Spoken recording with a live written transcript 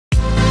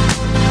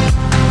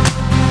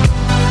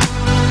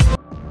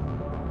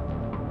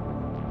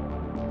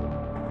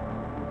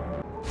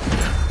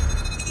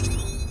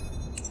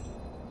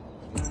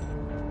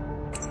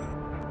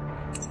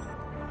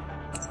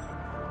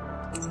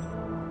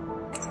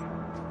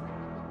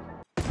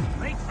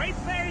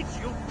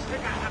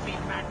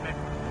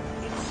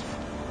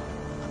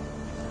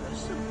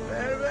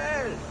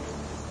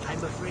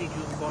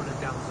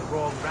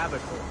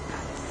rabbit hole,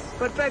 Alice.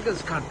 But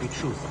beggars can't be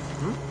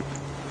choosers,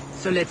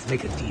 So let's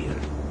make a deal.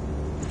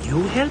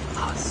 You help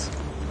us,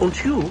 and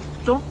you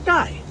don't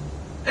die.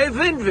 A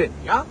win-win,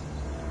 yeah?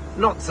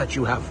 Not that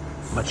you have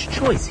much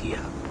choice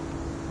here.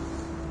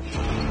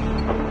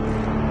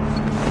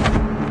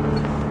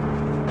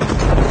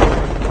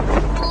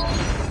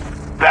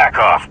 Back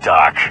off,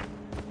 Doc.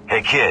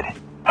 Hey, kid,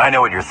 I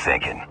know what you're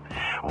thinking.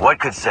 What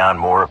could sound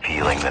more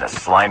appealing than a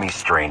slimy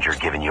stranger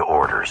giving you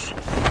orders?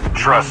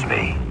 Trust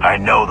me, I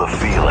know the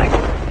feeling.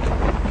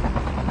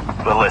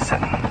 But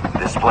listen,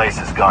 this place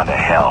has gone to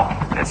hell,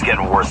 and it's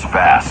getting worse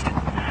fast.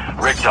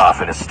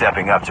 Richtofen is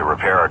stepping up to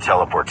repair our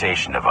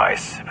teleportation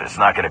device, but it's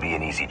not going to be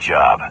an easy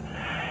job.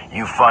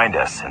 You find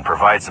us and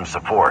provide some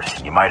support,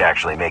 and you might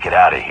actually make it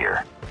out of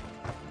here.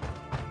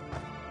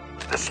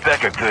 The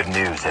speck of good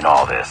news in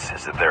all this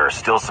is that there are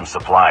still some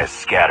supplies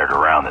scattered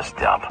around this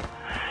dump.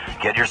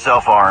 Get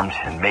yourself armed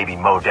and maybe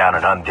mow down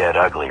an undead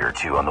ugly or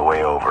two on the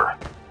way over.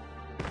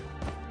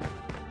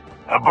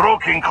 A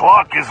broken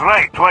clock is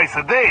right twice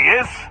a day,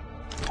 yes?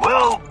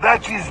 Well,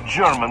 that is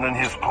German in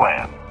his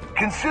plan.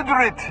 Consider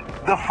it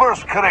the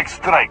first correct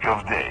strike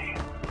of day.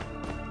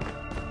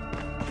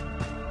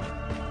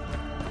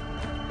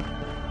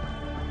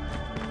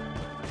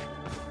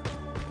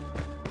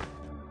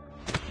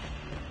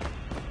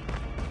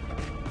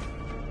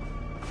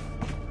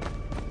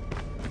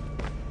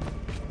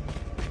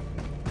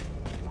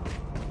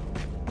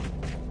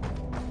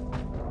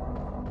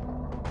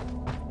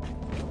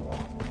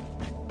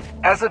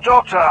 As a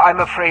doctor, I'm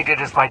afraid it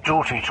is my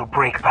duty to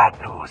break bad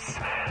news.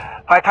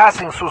 By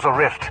passing through the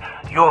rift,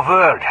 your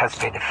world has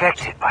been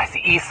affected by the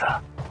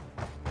ether.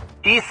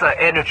 Ether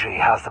energy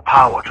has the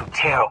power to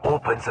tear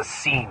open the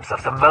seams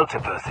of the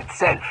multiverse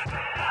itself,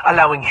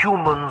 allowing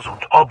humans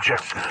and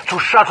objects to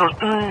shuttle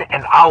in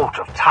and out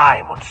of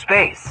time and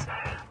space.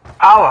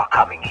 Our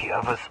coming here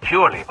was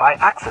purely by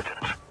accident.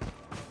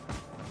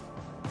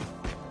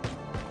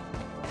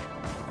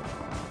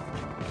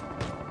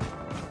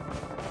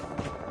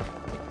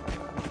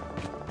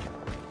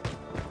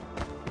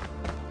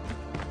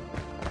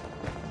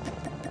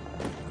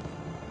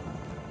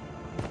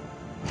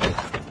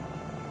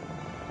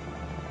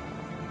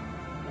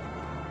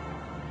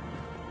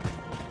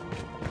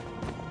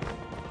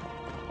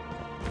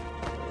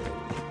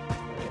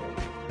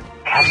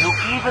 Can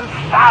you even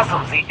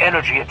fathom the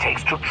energy it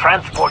takes to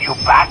transport you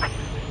back?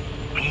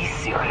 Be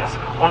serious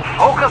and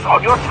focus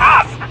on your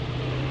task!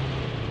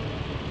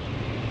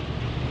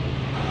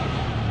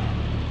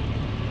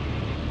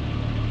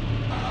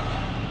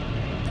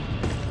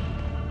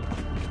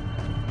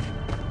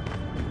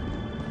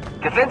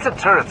 Defensive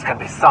turrets can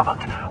be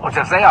summoned, and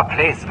if they are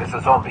placed where the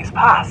zombies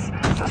pass,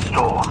 the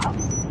storm.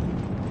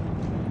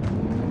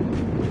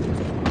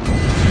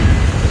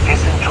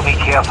 Listen to me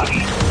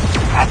carefully.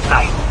 At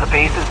night, the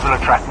bases will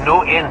attract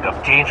no end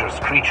of dangerous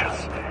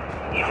creatures.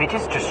 If it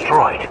is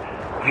destroyed,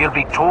 we'll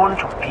be torn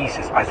to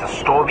pieces by the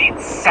storm in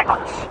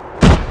seconds.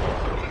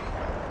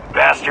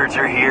 Bastards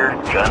are here,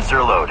 guns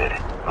are loaded.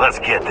 Let's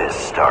get this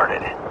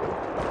started.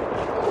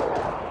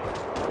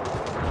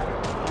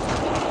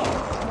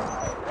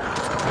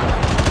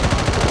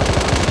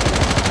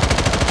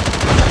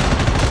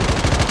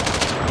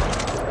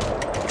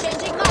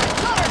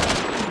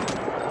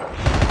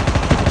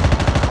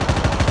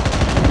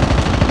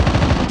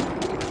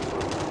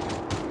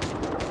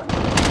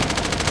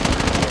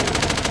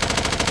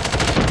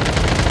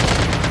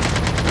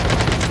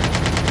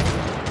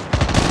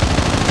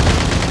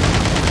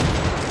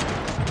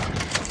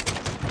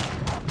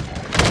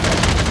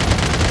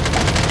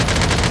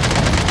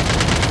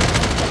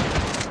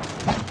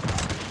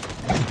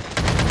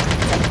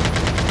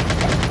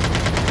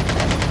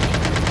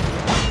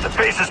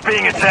 Base is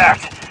being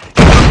attacked. Get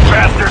those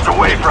bastards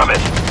away from it.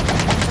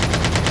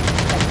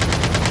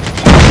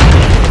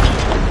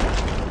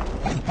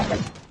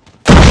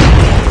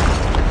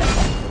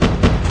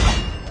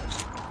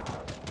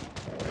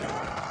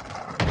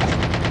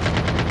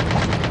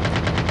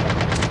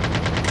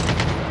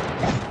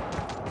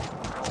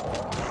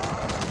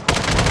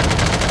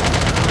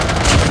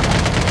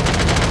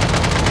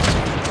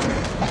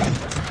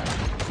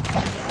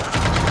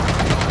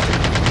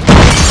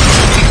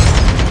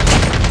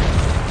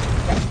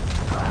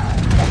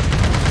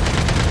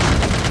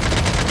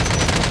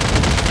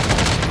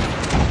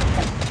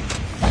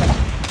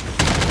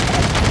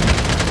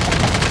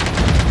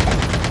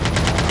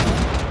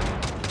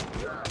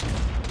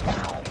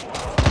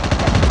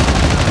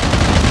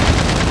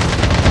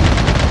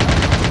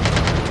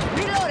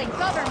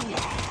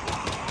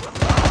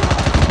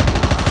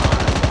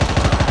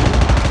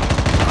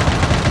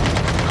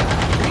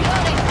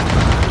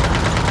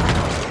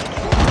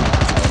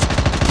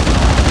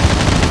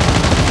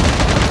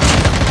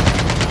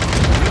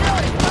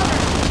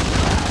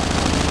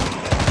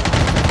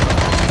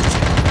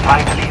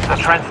 Finally, the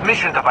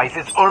transmission device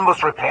is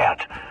almost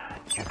repaired.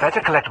 You'd better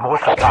collect more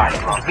supplies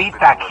and meet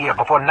back here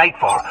before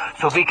nightfall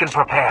so we can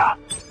prepare.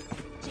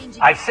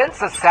 I've sent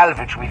the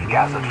salvage we've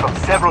gathered from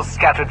several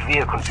scattered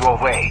vehicles your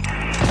way.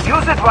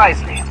 Use it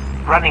wisely.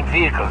 Running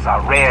vehicles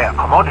are rare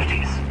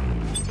commodities.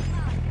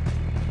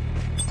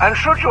 And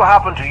should you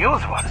happen to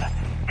use one,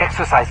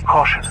 exercise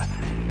caution.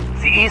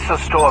 The Ether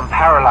storm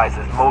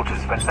paralyzes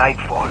motors when night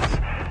falls,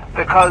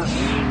 because,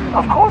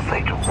 of course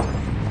they do.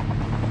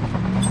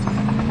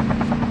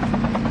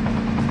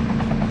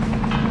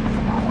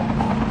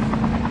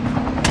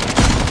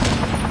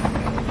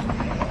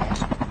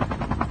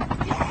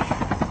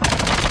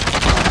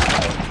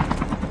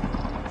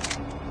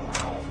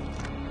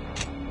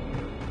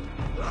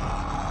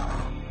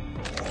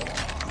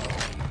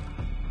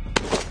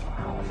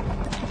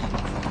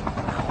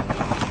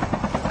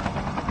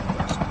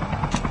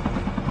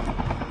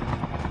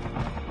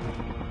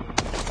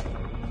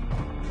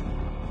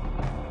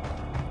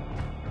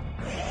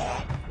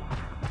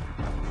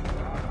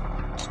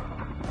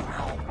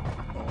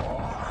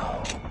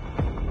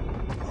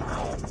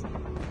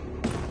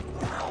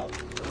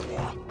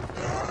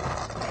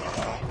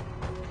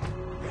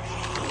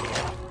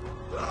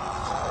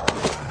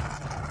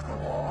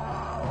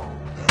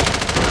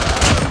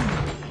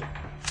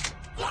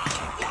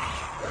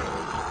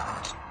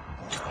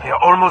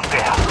 Almost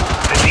there.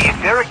 When the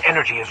etheric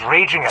energy is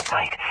raging at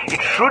night,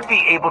 it should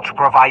be able to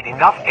provide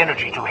enough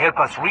energy to help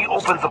us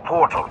reopen the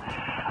portal.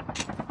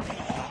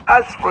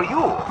 As for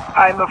you,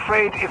 I'm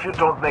afraid if you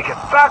don't make it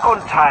back on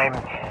time,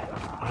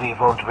 we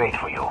won't wait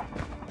for you.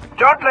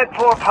 Don't let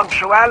poor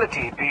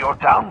punctuality be your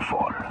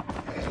downfall.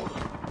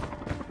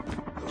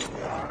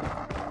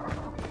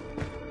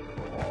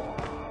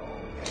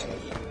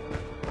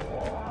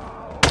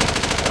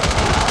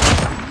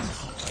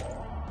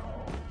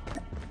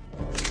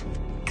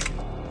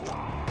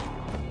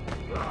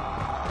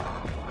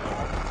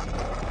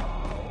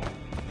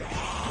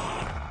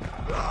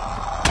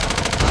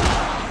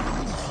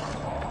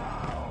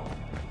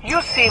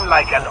 You seem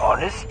like an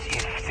honest,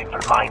 if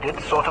simple-minded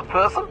sort of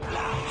person,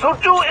 so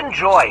do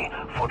enjoy.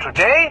 For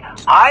today,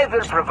 I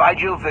will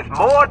provide you with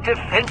more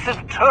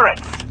defensive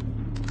turrets.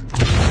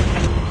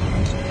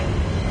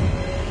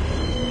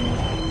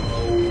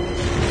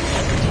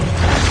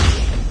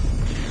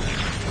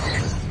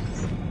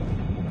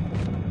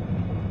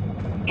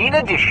 In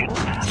addition,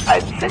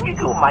 I'm sending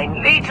you my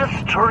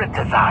latest turret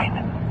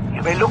design.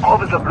 You may look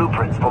over the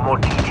blueprints for more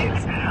details.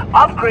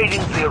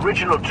 Upgrading the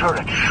original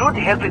turret should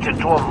help it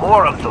endure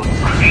more of those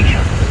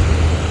creatures.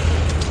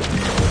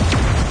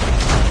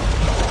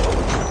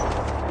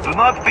 Do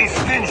not be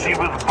stingy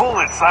with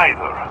bullets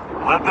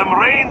either. Let them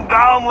rain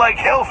down like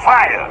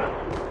hellfire.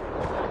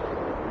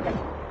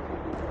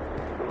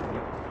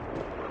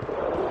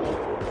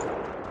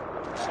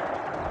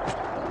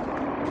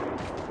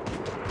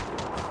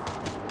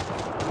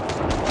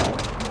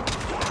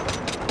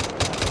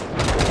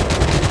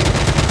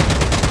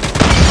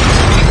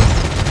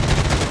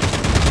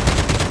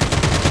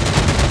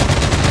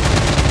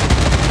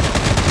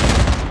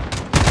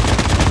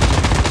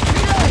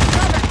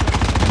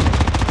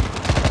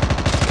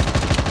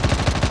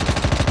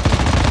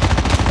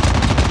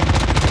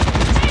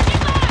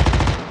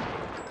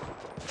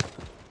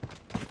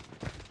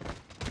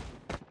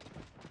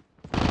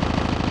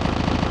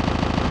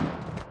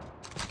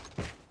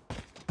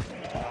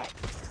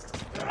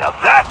 Now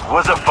that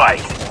was a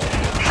fight.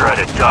 Try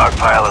to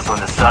dogpile us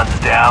when the sun's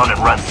down and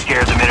run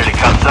scared the minute it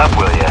comes up,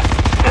 will ya?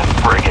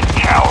 Friggin'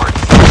 cowards.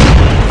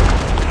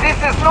 This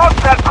is not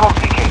that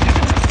complicated.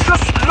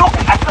 Just look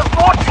at the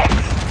vortex.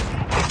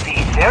 As the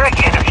etheric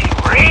energy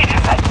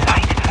rages at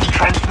night,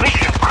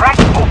 transmission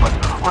cracks open,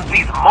 and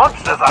these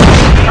monsters are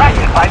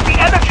attracted by the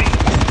energy.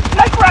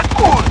 Like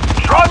raccoons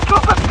drawn to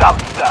the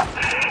dumpster.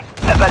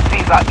 But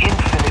these are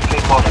infinitely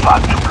more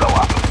fun to blow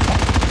up.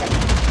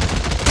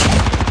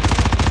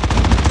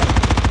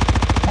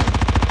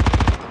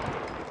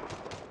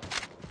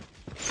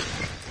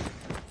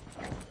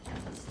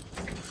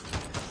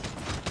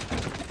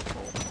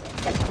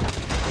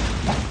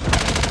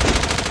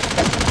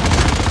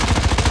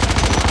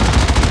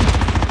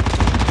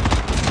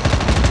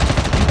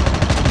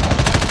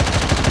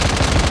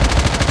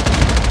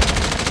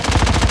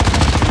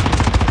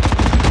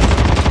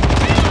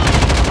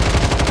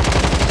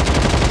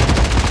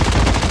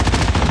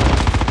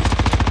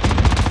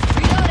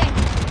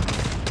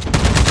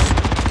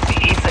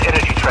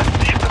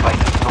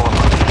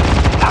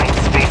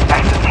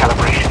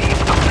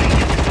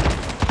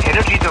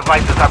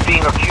 Devices are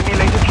being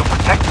accumulated to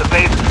protect the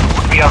base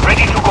when we are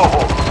ready to go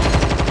home.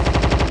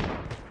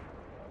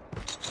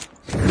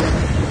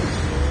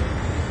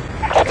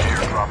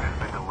 Airdrop has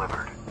been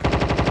delivered.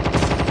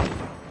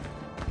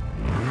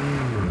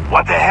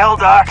 What the hell,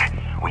 Doc?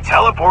 We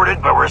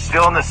teleported, but we're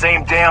still in the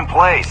same damn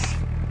place.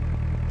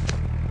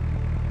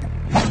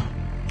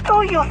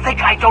 Do you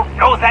think I don't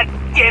know that,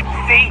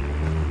 Dempsey?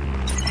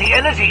 The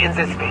energy in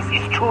this space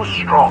is too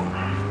strong.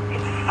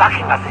 It's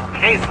sucking us in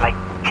place like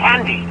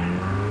candy.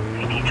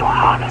 We need to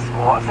harness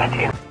more of that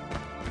energy.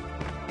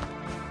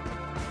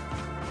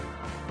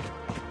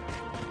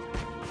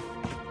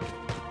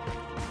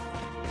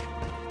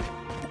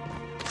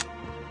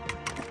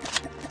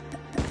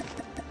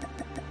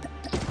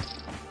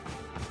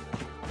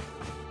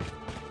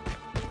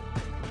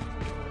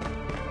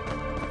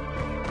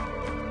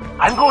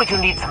 I I'm going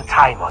to need some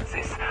time on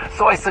this,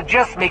 so I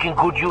suggest making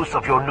good use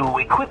of your new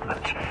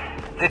equipment.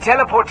 The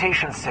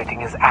teleportation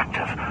setting is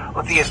active,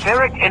 but the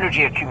etheric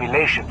energy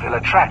accumulation will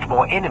attract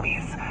more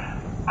enemies.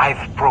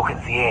 I've broken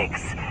the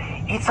eggs.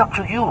 It's up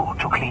to you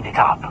to clean it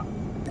up.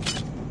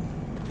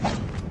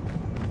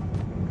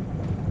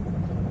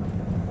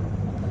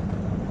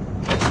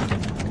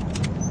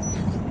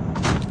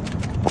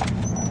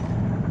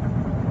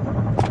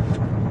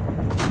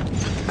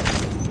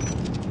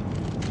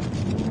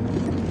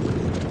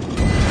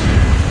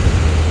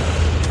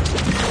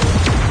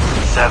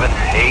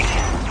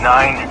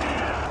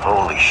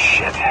 Holy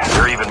shit.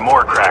 There are even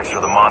more cracks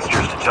for the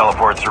monsters to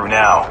teleport through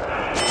now.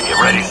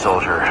 Get ready,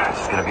 soldier.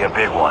 This is gonna be a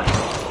big one.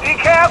 Be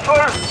careful!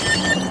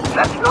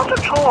 That's not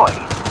a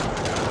toy.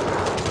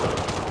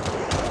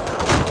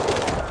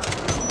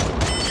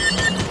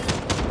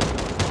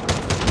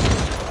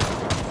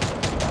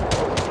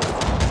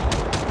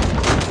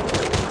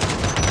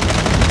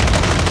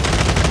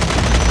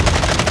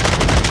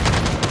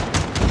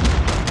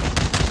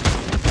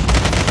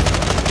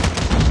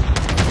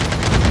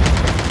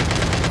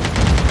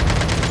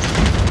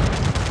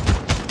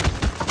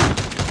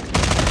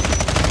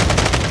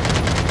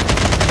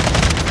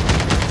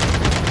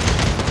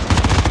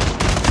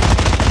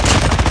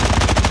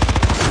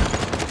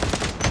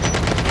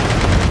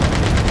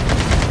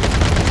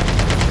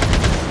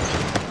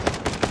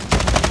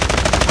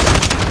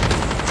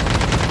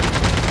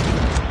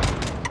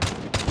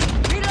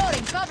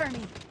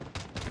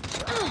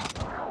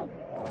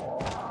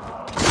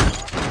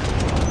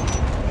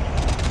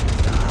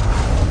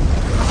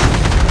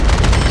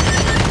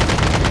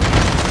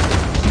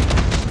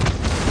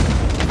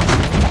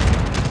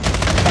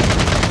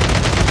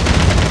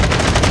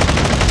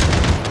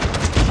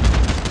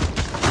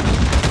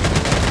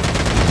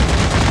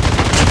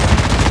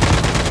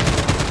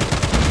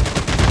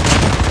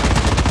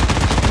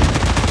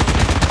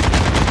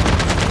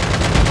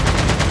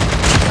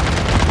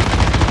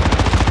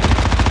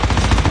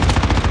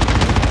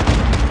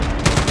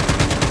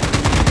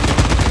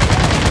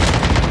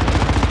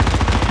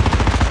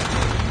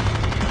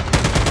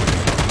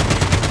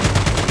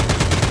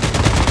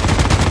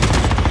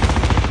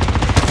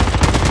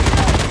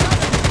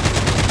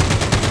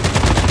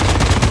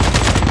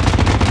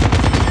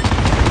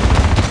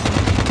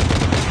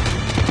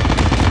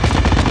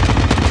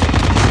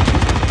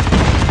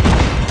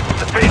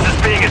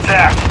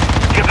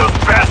 Get those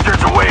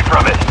bastards away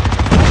from it!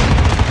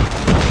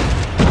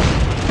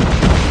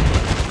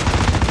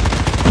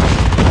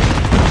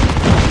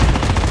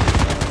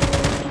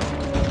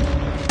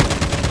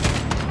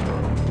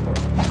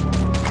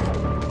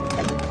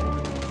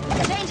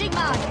 Changing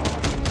mag.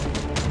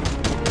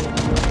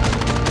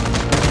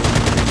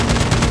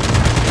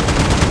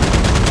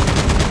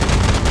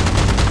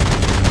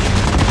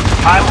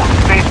 Time on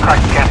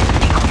spacecraft scanning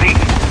is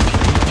completed.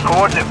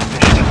 Coordinate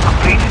position is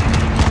completed.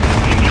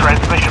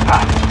 Transmission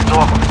path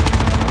normal.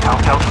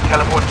 Countdown to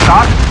teleport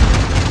start.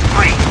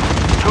 3,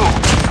 2,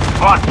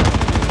 1.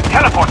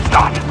 Teleport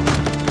start.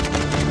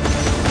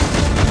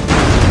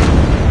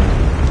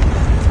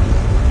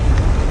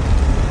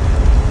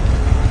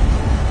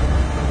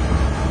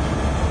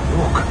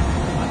 Look,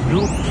 a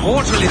new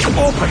portal is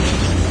opening.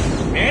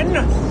 Men,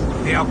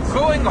 they are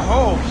going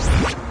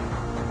home.